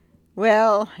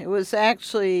Well, it was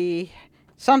actually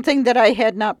something that I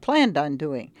had not planned on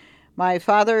doing. My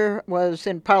father was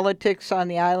in politics on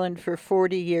the island for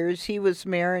 40 years. He was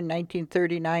mayor in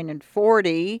 1939 and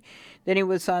 40. Then he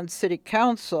was on city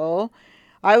council.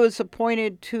 I was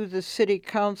appointed to the city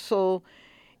council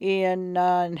in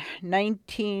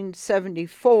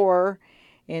 1974,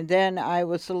 and then I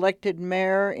was elected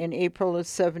mayor in April of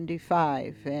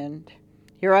 75. And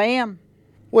here I am.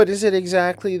 What is it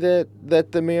exactly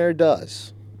that the mayor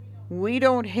does? We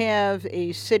don't have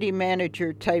a city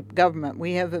manager type government.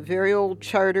 We have a very old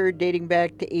charter dating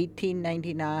back to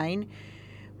 1899.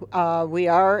 We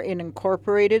are an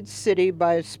incorporated city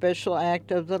by a special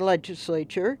act of the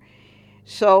legislature.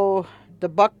 So the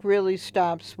buck really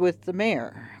stops with the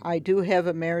mayor. I do have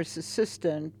a mayor's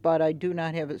assistant, but I do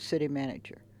not have a city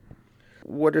manager.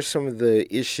 What are some of the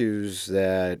issues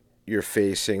that you're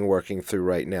facing working through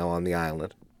right now on the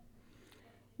island?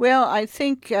 Well, I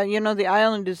think, the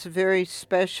island is a very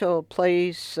special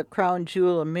place, the crown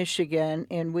jewel of Michigan,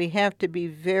 and we have to be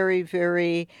very,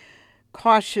 very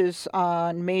cautious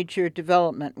on major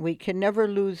development. We can never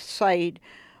lose sight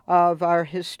of our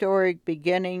historic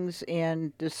beginnings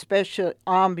and the special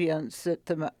ambience that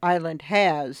the island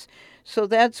has. So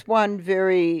that's one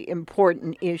very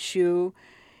important issue.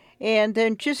 And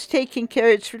then just taking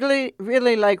care, it's really,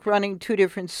 really like running two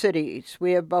different cities.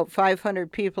 We have about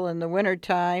 500 people in the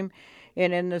wintertime,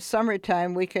 and in the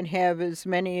summertime, we can have as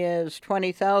many as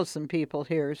 20,000 people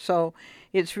here. So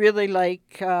it's really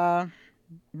like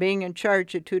being in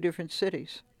charge of two different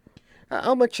cities.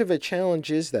 How much of a challenge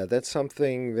is that? That's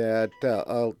something that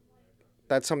a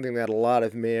lot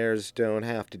of mayors don't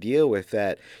have to deal with.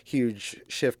 That huge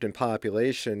shift in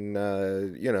population,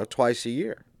 twice a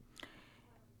year.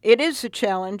 It is a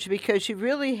challenge because you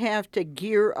really have to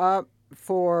gear up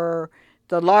for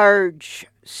the large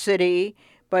city,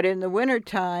 but in the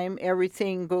wintertime,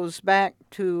 everything goes back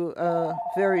to a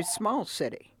very small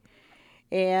city.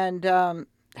 And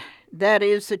that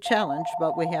is a challenge,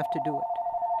 but we have to do it.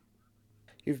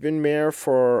 You've been mayor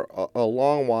for a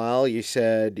long while. You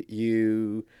said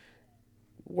you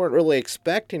weren't really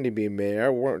expecting to be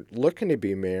mayor, weren't looking to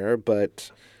be mayor,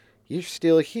 but you're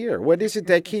still here. What is it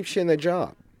that keeps you in the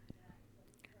job?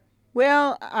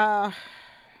 Well, I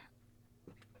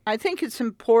think it's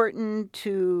important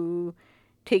to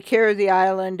take care of the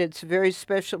island. It's a very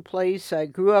special place. I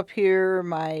grew up here.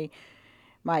 My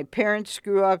parents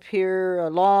grew up here. A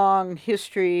long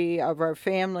history of our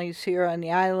families here on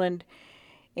the island,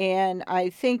 and I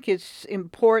think it's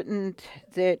important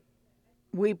that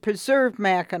we preserve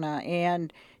Mackinac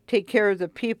and take care of the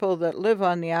people that live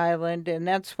on the island, and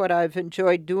that's what I've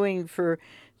enjoyed doing for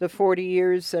the 40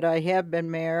 years that I have been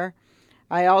mayor.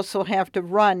 I also have to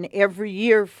run every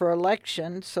year for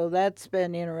election, so that's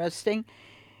been interesting.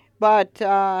 But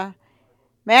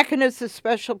Mackinac is a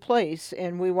special place,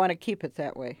 and we want to keep it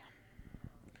that way.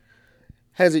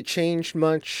 Has it changed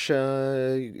much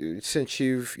since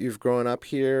you've grown up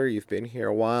here? You've been here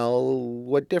a while.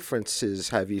 What differences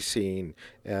have you seen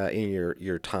in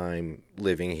your time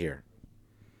living here?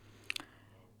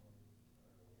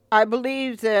 I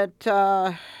believe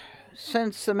that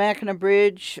since the Mackinac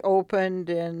Bridge opened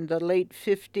in the late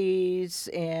 50s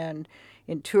and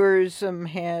tourism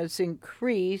has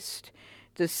increased,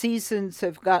 the seasons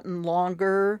have gotten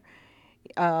longer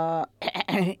uh,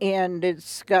 and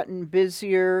it's gotten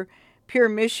busier. Pure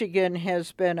Michigan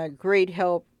has been a great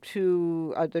help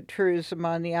to the tourism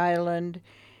on the island.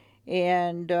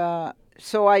 And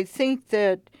so I think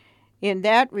that in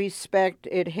that respect,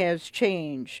 it has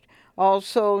changed.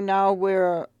 Also, now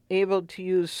we're able to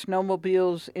use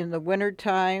snowmobiles in the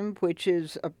wintertime, which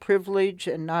is a privilege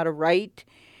and not a right,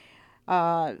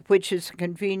 which is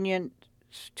convenient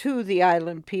to the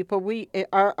island people. We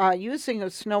are using a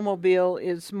snowmobile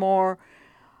is more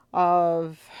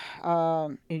of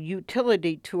a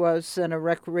utility to us than a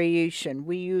recreation.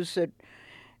 We use it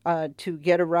to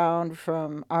get around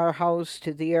from our house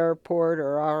to the airport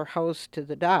or our house to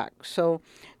the dock. So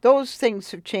those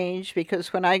things have changed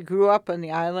because when I grew up on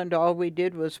the island, all we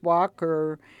did was walk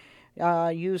or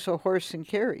use a horse and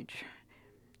carriage,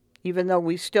 even though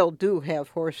we still do have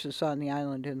horses on the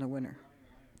island in the winter.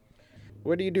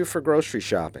 What do you do for grocery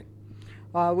shopping?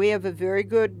 We have a very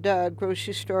good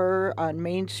grocery store on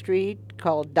Main Street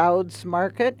called Doud's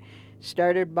Market,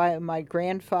 started by my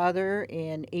grandfather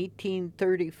in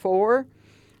 1834,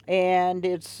 and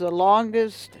it's the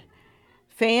longest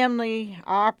family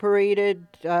operated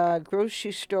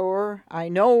grocery store I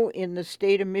know in the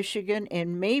state of Michigan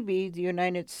and maybe the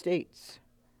United States.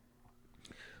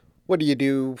 What do you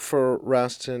do for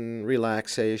rest and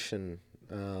relaxation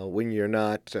when you're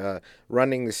not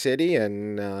running the city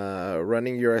and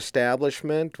running your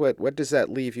establishment? What does that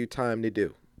leave you time to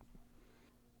do?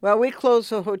 Well, we close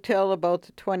the hotel about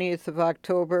the 20th of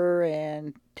October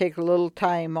and take a little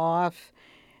time off.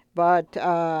 But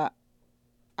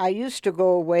I used to go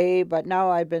away, but now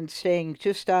I've been staying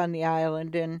just on the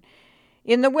island. And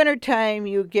in the wintertime,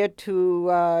 you get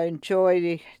to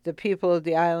enjoy the people of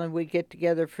the island. We get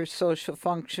together for social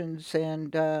functions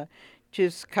and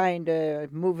just kind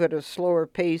of move at a slower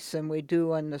pace than we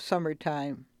do in the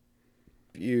summertime.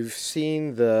 You've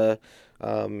seen the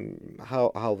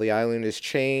how the island has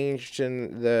changed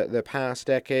in the past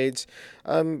decades.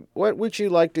 What would you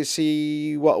like to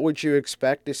see? What would you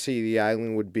expect to see the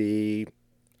island would be,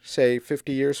 say,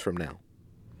 50 years from now?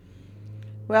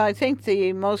 Well, I think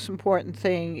the most important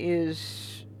thing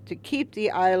is to keep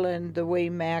the island the way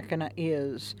Mackinac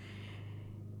is.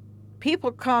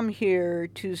 People come here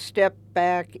to step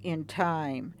back in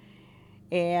time.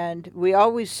 And we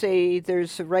always say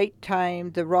there's the right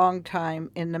time, the wrong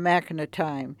time, and the Mackinac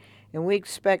time. And we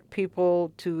expect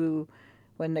people to,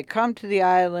 when they come to the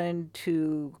island,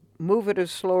 to move at a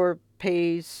slower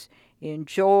pace,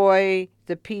 enjoy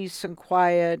the peace and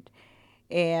quiet,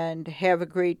 and have a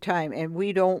great time. And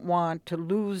we don't want to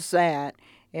lose that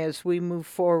as we move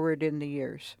forward in the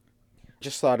years.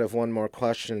 Just thought of one more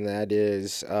question. And that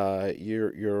is,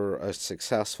 you're a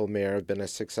successful mayor. Have been a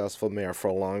successful mayor for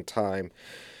a long time.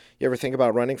 You ever think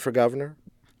about running for governor?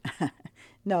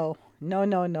 No, no,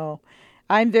 no, no.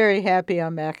 I'm very happy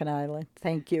on Mackinac Island.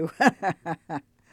 Thank you.